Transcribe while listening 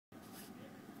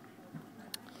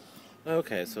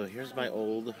Okay, so here's my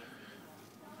old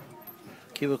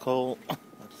cubicle.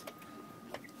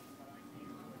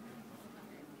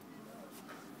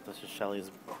 This is Shelly's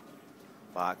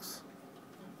box.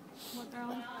 What's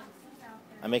wrong?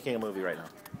 I'm making a movie right now.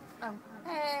 Oh,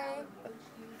 hey.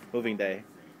 Moving day.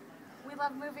 We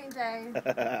love moving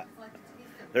day.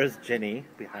 There's Jenny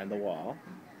behind the wall.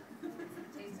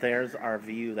 There's our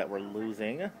view that we're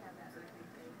losing.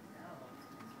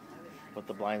 With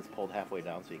the blinds pulled halfway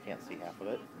down so you can't see half of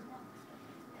it.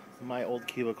 My old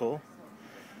cubicle,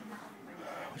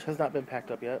 which has not been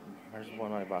packed up yet. There's one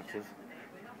of my boxes.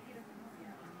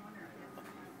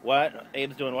 What?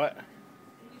 Abe's doing what?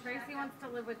 Tracy wants to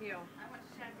live with you.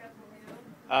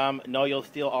 No, you'll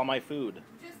steal all my food.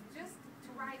 Just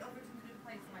to ride over to the new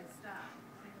place my stuff.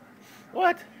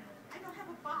 What? I don't have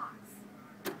a box.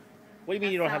 What do you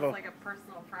mean you don't have a... Sounds like a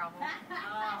personal problem.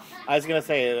 I was going to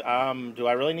say, do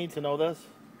I really need to know this?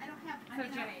 I don't have. So I don't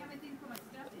have Jenny. everything for my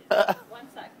stuff in. 1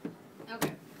 sec.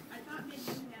 Okay. I thought maybe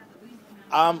you had at least.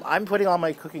 I'm putting all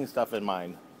my cooking stuff in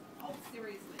mine. Oh,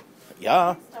 seriously.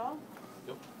 Yeah. Stove?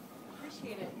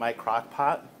 Appreciate it. My crock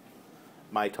pot,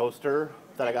 my toaster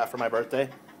that I got for my birthday.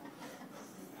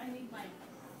 I need my.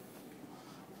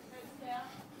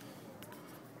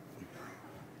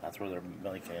 That's where they're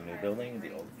making a new building,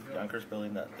 the old Yonkers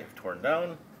building that they've torn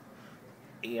down.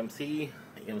 EMC,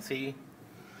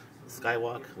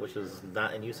 Skywalk, which is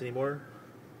not in use anymore.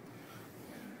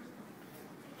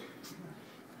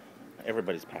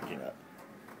 Everybody's packing up.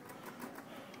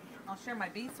 I'll share my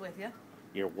beets with you.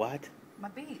 Your what? My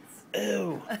beets.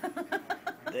 Ew.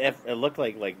 It looked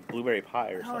like blueberry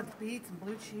pie or Oh, something. it's beets and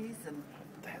blue cheese and...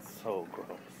 That's so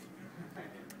gross.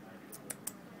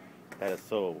 That is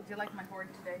so... Do you like my hoard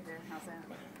today, dear? How's that?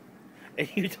 And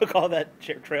you took all that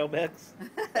trail mix?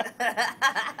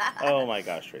 Oh my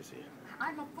gosh, Tracy.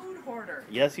 I'm a food hoarder.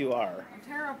 Yes, you are. I'm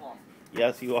terrible.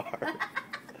 Yes, you are.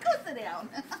 Go sit down.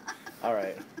 All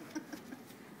right.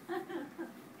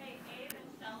 Hey, Abe and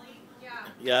Shelly,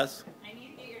 Yes? I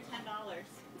need to get your $10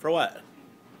 For what?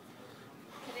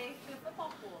 today for the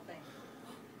football pool thing.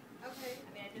 Okay.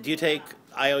 I mean, I didn't Do you say take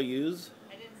that IOUs?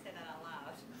 I didn't say that out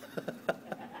loud.